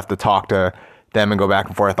enough that I have to talk to them and go back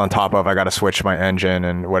and forth on top of I got to switch my engine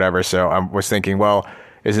and whatever. So I was thinking, well,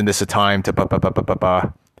 isn't this a time to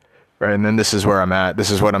right? And then this is where I'm at.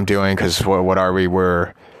 This is what I'm doing because what are we?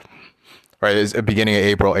 We're right. It's the beginning of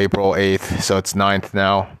April 8th, so it's 9th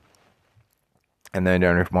now, and then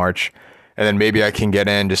January, March, and then maybe I can get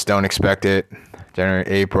in. Just don't expect it. January,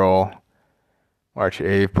 April, March,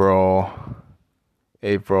 April,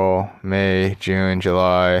 May, June,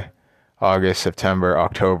 July, August, September,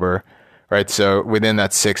 October, right? So within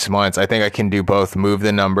that 6 months, I think I can do both move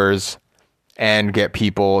the numbers and get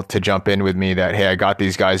people to jump in with me that, hey, I got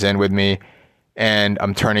these guys in with me and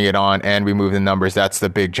I'm turning it on and we move the numbers. That's the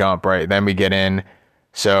big jump, right? Then we get in.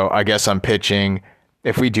 So I guess I'm pitching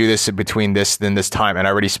if we do this between this time, and I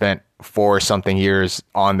already spent 4 something years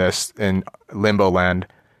on this in limbo land,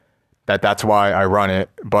 that's why I run it.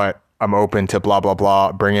 But I'm open to blah, blah,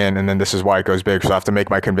 blah, bring in, and then this is why it goes big. So I have to make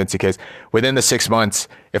my convincing case. Within the 6 months,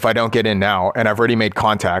 if I don't get in now, and I've already made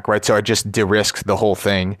contact, right? So I just de-risked the whole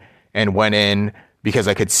thing and went in because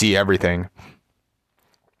I could see everything.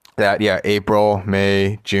 That, yeah, April,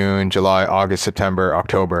 May, June, July, August, September,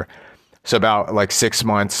 October. So about like 6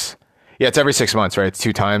 months. Yeah, it's every 6 months, right? It's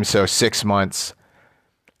 2 times. So 6 months.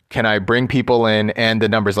 Can I bring people in and the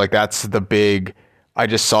numbers? Like that's the big... I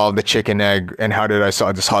just solved the chicken egg. And how did I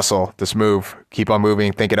solve this hustle, this move, keep on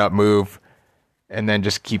moving, think it up, move, and then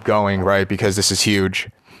just keep going, right? Because this is huge.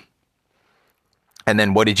 And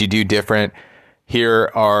then what did you do different? Here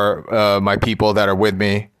are my people that are with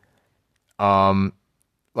me.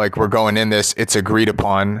 Like we're going in this, it's agreed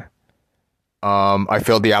upon. I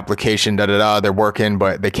filled the application, they're working,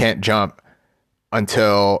 but they can't jump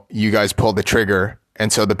until you guys pull the trigger.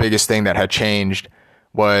 And so the biggest thing that had changed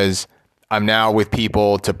was I'm now with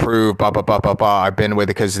people to prove blah, blah, blah, blah, blah. I've been with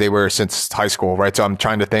it because they were since high school, right? So I'm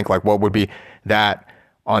trying to think like what would be that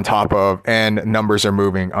on top of, and numbers are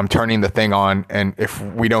moving. I'm turning the thing on. And if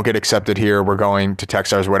we don't get accepted here, we're going to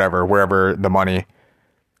Techstars,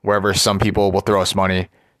 wherever some people will throw us money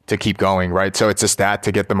to keep going, right? So it's just that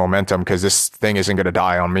to get the momentum because this thing isn't going to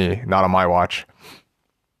die on me, not on my watch.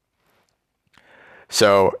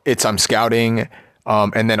 So I'm scouting,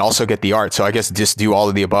 and then also get the art. So I guess just do all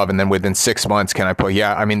of the above. And then within 6 months, can I put,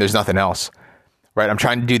 there's nothing else, right? I'm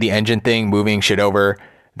trying to do the engine thing, moving shit over.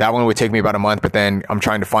 That one would take me about a month, but then I'm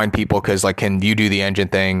trying to find people because like, can you do the engine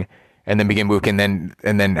thing and then begin moving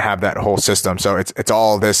and then have that whole system. So it's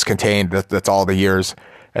all this contained. That's all the years.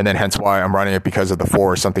 And then hence why I'm running it because of the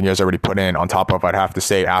 4 something years already put in on top of I'd have to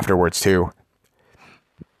stay afterwards too.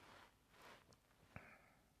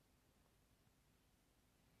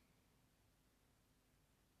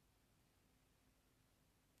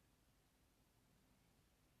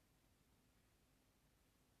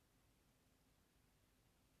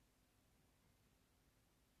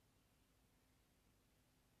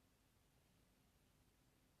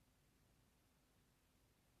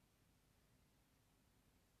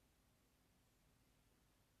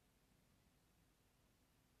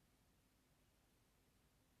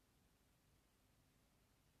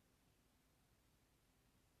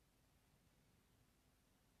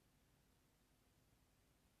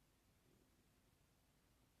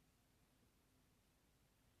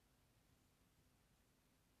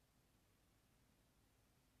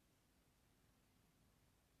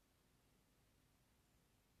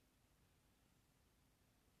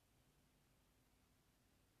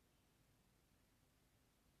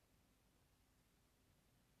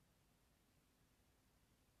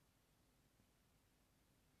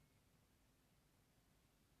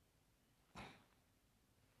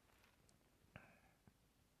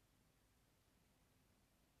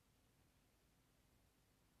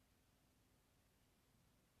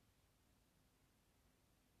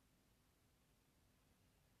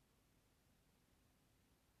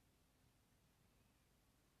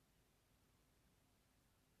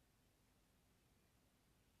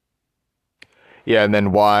 Yeah, and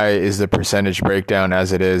then why is the percentage breakdown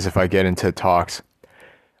as it is if I get into talks?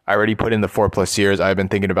 I already put in the 4+ years. I've been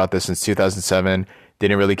thinking about this since 2007.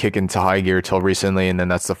 Didn't really kick into high gear till recently, and then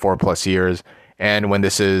that's the 4+ years. And when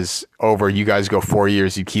this is over, you guys go 4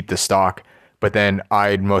 years, you keep the stock, but then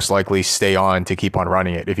I'd most likely stay on to keep on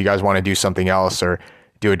running it. If you guys want to do something else or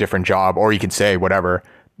do a different job, or you can say whatever,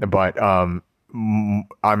 but I'm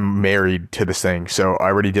married to this thing, so I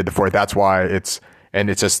already did the 4. That's why it's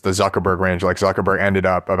just the Zuckerberg range. Like Zuckerberg ended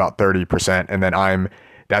up about 30%, and then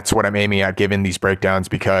that's what I'm aiming at given these breakdowns,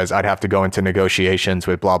 because I'd have to go into negotiations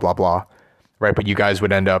with blah blah blah, right? But you guys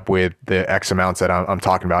would end up with the X amounts that I'm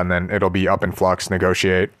talking about, and then it'll be up in flux,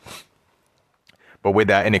 negotiate. But with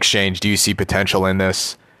that in exchange, do you see potential in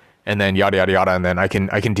this? And then yada yada yada, and then I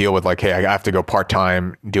can deal with like, hey, I have to go part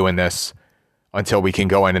time doing this until we can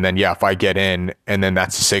go in, and then yeah, if I get in, and then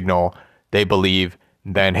that's a signal they believe,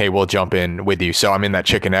 then hey, we'll jump in with you. So I'm in that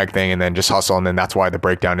chicken egg thing, and then just hustle, and then that's why the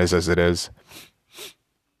breakdown is as it is.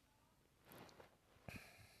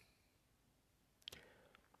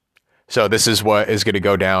 So this is what is going to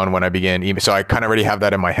go down when I begin. So I kind of already have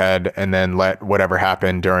that in my head, and then let whatever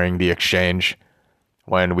happen during the exchange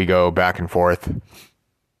when we go back and forth.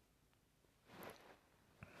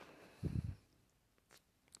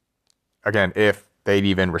 Again, if they'd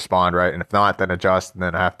even respond, right? And if not, then adjust, and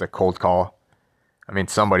then I have to cold call. I mean,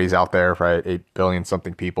 somebody's out there, right? 8 billion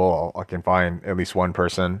something people. I can find at least one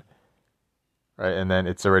person, right? And then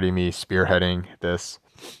it's already me spearheading this.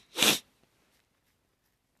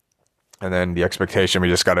 And then the expectation, we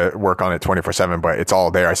just got to work on it 24/7, but it's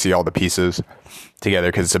all there. I see all the pieces together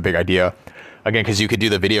because it's a big idea. Again, because you could do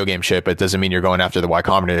the video game shit, but it doesn't mean you're going after the Y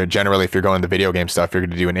Combinator. Generally, if you're going the video game stuff, you're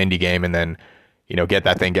going to do an indie game and then, get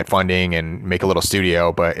that thing, get funding and make a little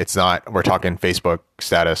studio, but it's not, we're talking Facebook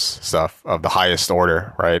status stuff of the highest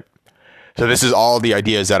order, right? So this is all the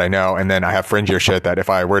ideas that I know. And then I have fringier shit that if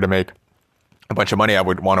I were to make a bunch of money, I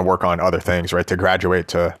would want to work on other things, right? To graduate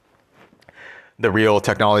to the real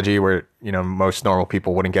technology where, most normal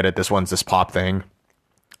people wouldn't get it. This one's this pop thing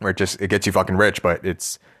where it gets you fucking rich, but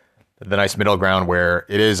it's the nice middle ground where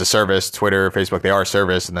it is a service. Twitter, Facebook, they are a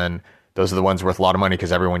service. And then those are the ones worth a lot of money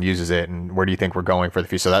because everyone uses it. And where do you think we're going for the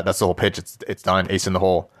future? So that's the whole pitch. It's done. Ace in the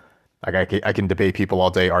hole. Like I can debate people all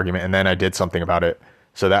day, argument, and then I did something about it.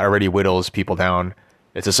 So that already whittles people down.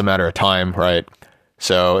 It's just a matter of time, right?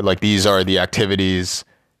 So like these are the activities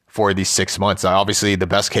for these 6 months. Obviously, the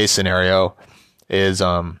best case scenario is,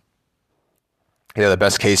 the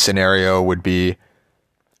best case scenario would be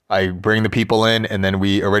I bring the people in and then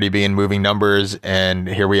we already begin moving numbers and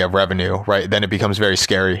here we have revenue, right? Then it becomes very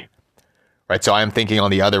scary, right? So I'm thinking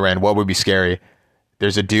on the other end, what would be scary?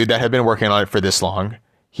 There's a dude that had been working on it for this long.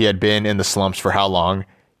 He had been in the slumps for how long?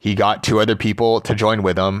 He got 2 other people to join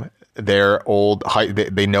with him. They're old,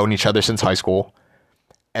 they known each other since high school.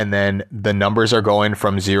 And then the numbers are going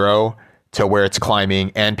from 0 to where it's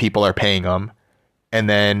climbing and people are paying them. And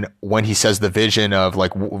then when he says the vision of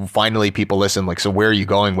like, finally people listen, like, so where are you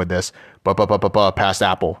going with this? Past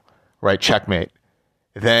Apple, right? Checkmate.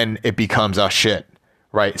 Then it becomes, oh shit,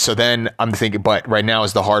 right? So then I'm thinking, but right now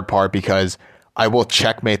is the hard part because I will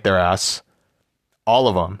checkmate their ass, all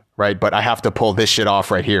of them, right? But I have to pull this shit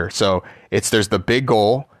off right here. So there's the big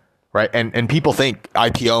goal, right? And people think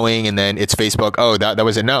IPOing and then it's Facebook. Oh, that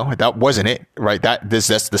was it. No, that wasn't it, right?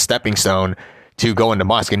 That's the stepping stone to go into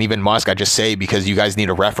Musk. And even Musk, I just say because you guys need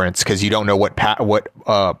a reference because you don't know what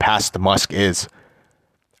past Musk is,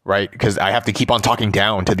 right? Because I have to keep on talking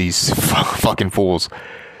down to these fucking fools.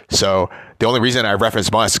 So the only reason I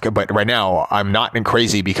reference Musk, but right now I'm not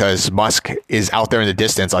crazy because Musk is out there in the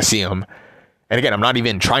distance. I see him. And again, I'm not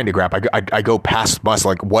even trying to grab. I go past Musk.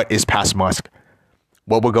 Like, what is past Musk?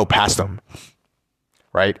 What would go past him?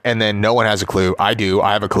 Right? And then no one has a clue. I do.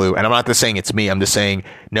 I have a clue. And I'm not just saying it's me. I'm just saying,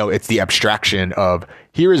 no, it's the abstraction of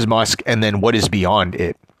here is Musk and then what is beyond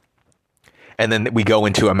it. And then we go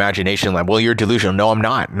into imagination land. Well, you're delusional. No, I'm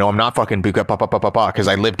not. No, I'm not fucking because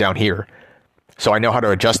I live down here. So I know how to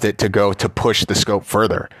adjust it to push the scope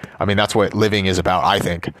further. I mean, that's what living is about, I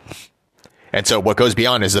think. And so what goes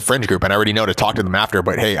beyond is the fringe group. And I already know to talk to them after,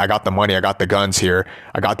 but hey, I got the money. I got the guns here.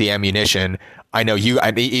 I got the ammunition. I know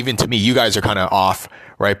even to me, you guys are kind of off,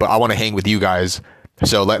 right? But I want to hang with you guys.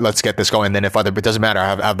 So let's get this going. And then but it doesn't matter.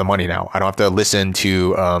 I have the money now. I don't have to listen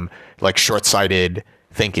to, like short-sighted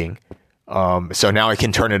thinking. So now I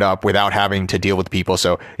can turn it up without having to deal with people.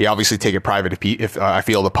 So yeah, obviously take it private if I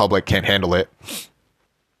feel the public can't handle it.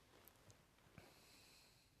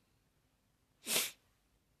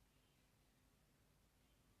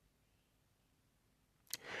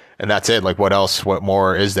 And that's it. Like, what else? What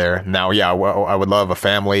more is there? Now, yeah, well, I would love a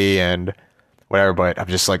family and whatever, but I'm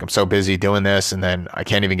just like, I'm so busy doing this, and then I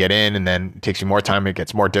can't even get in, and then it takes me more time. It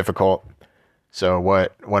gets more difficult. So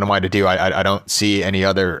what am I to do? I don't see any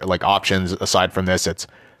other like options aside from this.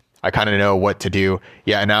 I kind of know what to do.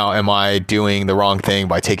 Yeah. Now, am I doing the wrong thing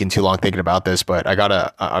by taking too long thinking about this? But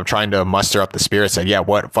I'm trying to muster up the spirits and yeah,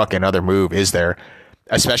 what fucking other move is there?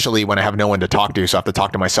 Especially when I have no one to talk to. So I have to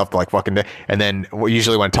talk to myself for like fucking day. And then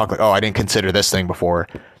usually when I talk like, oh, I didn't consider this thing before.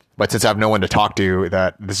 But since I have no one to talk to,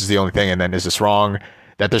 that this is the only thing. And then is this wrong?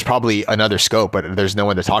 That there's probably another scope, but there's no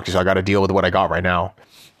one to talk to. So I got to deal with what I got right now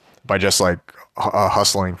by just like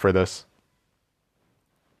hustling for this.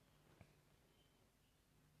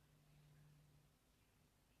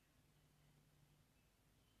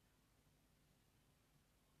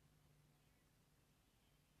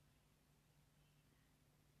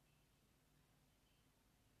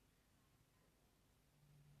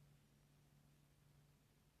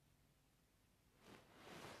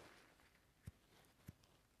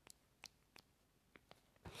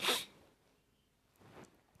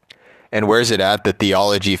 And where's it at? The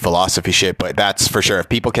theology, philosophy shit. But that's for sure. If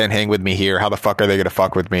people can't hang with me here, how the fuck are they going to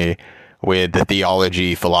fuck with me with the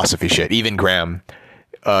theology, philosophy shit? Even Graham,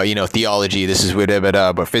 theology, this is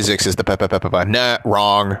but physics is the nah,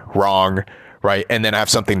 wrong, right? And then I have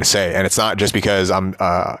something to say. And it's not just because I'm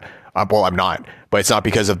not, but it's not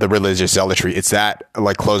because of the religious zealotry. It's that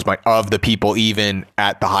like closed mind of the people, even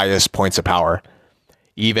at the highest points of power,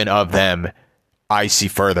 even of them. I see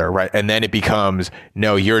further, right? And then it becomes,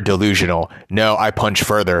 no, you're delusional. No, I punch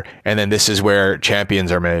further. And then this is where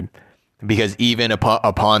champions are made. Because even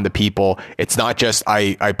upon the people, it's not just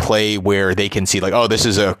I play where they can see like, oh, this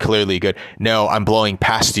is a clearly good. No, I'm blowing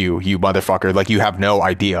past you, you motherfucker. Like you have no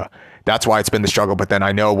idea. That's why it's been the struggle. But then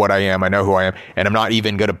I know what I am. I know who I am. And I'm not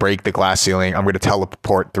even going to break the glass ceiling. I'm going to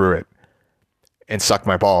teleport through it and suck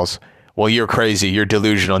my balls. Well, you're crazy. You're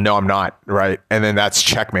delusional. No, I'm not. Right. And then that's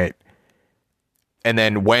checkmate. And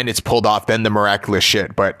then when it's pulled off, then the miraculous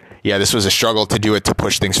shit. But yeah, this was a struggle to do it, to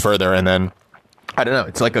push things further. And then, I don't know,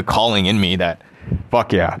 it's like a calling in me that,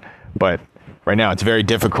 fuck yeah. But right now it's very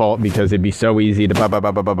difficult because it'd be so easy to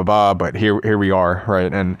but here we are,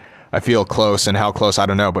 right? And I feel close, and how close, I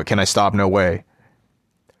don't know, but can I stop? No way.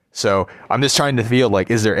 So I'm just trying to feel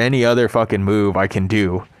like, is there any other fucking move I can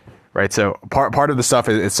do? Right. So part of the stuff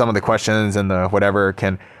is some of the questions and the whatever.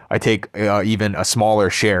 Can I take even a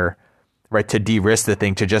smaller share? Right, to de-risk the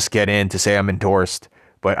thing, to just get in, to say I'm endorsed.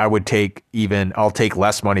 But I'll take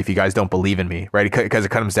less money if you guys don't believe in me, right? Because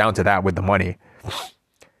it comes down to that with the money.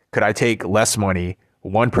 Could I take less money,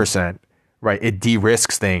 1%, right? It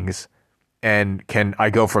de-risks things. And can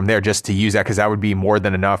I go from there just to use that? Because that would be more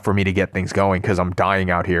than enough for me to get things going because I'm dying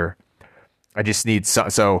out here. I just need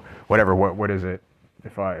so whatever, what is it?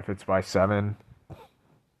 If it's by 7,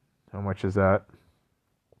 how much is that?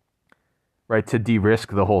 Right, to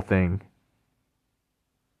de-risk the whole thing.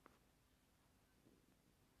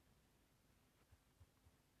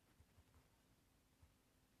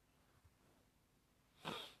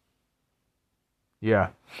 Yeah.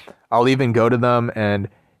 I'll even go to them and,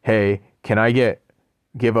 hey, can I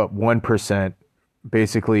give up 1%,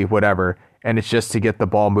 basically whatever. And it's just to get the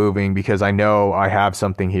ball moving because I know I have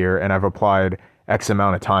something here and I've applied X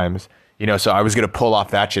amount of times. So I was going to pull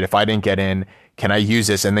off that shit. If I didn't get in, can I use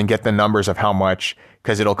this and then get the numbers of how much?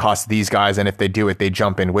 Because it'll cost these guys. And if they do it, they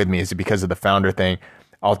jump in with me. Is it because of the founder thing?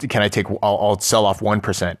 I'll sell off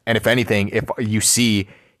 1%. And if anything, if you see,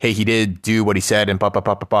 hey, he did do what he said and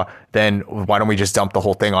then why don't we just dump the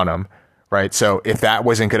whole thing on him? Right. So if that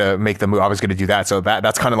wasn't going to make the move, I was going to do that. So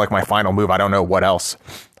that's kind of like my final move. I don't know what else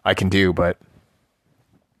I can do, but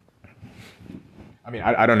I mean,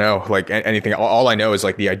 I don't know, like anything. All I know is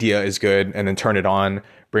like the idea is good and then turn it on,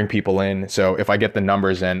 bring people in. So if I get the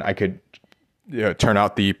numbers in, I could turn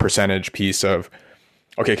out the percentage piece of,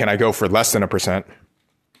 okay, can I go for less than 1%?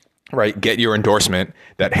 Right. Get your endorsement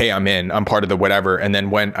that, hey, I'm part of the whatever. And then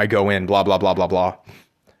when I go in, blah, blah, blah, blah, blah.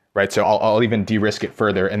 Right. So I'll even de-risk it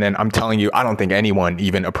further. And then I'm telling you, I don't think anyone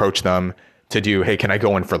even approached them to do, hey, can I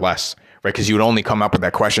go in for less? Right. Because you would only come up with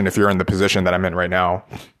that question if you're in the position that I'm in right now.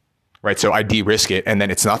 Right. So I de-risk it and then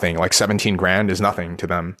it's nothing. Like 17 grand is nothing to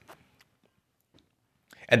them.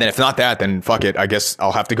 And then if not that, then fuck it. I guess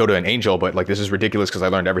I'll have to go to an angel. But like, this is ridiculous because I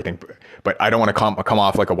learned everything. But I don't want to come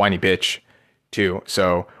off like a whiny bitch too.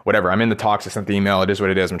 So whatever. I'm in the talks. I sent the email. It is what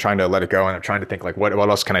it is. I'm trying to let it go. And I'm trying to think like, what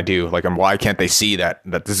else can I do? Like, why can't they see that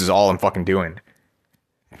this is all I'm fucking doing?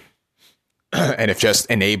 And if just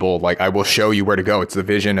enable, like, I will show you where to go. It's the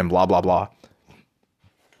vision and blah, blah, blah.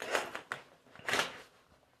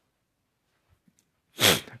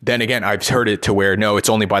 Then again, I've heard it to where, no, it's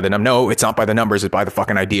only by the no, it's not by the numbers, it's by the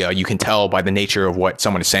fucking idea. You can tell by the nature of what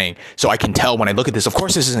someone is saying. So I can tell when I look at this, of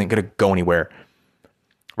course, this isn't going to go anywhere.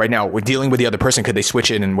 Right now, we're dealing with the other person. Could they switch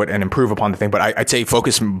it and improve upon the thing? But I'd say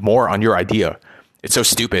focus more on your idea. It's so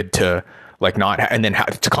stupid to like not, and then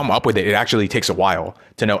to come up with it. It actually takes a while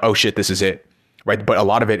to know, oh shit, this is it. Right. But a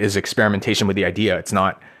lot of it is experimentation with the idea. It's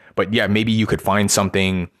not, but yeah, maybe you could find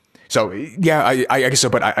something. So yeah, I guess so.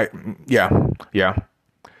 But yeah.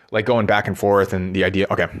 Like going back and forth and the idea.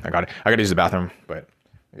 Okay, I got it. I got to use the bathroom, but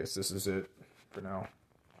I guess this is it for now.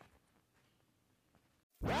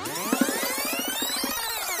 This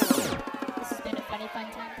has been a Funny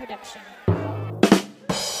Fun Time production.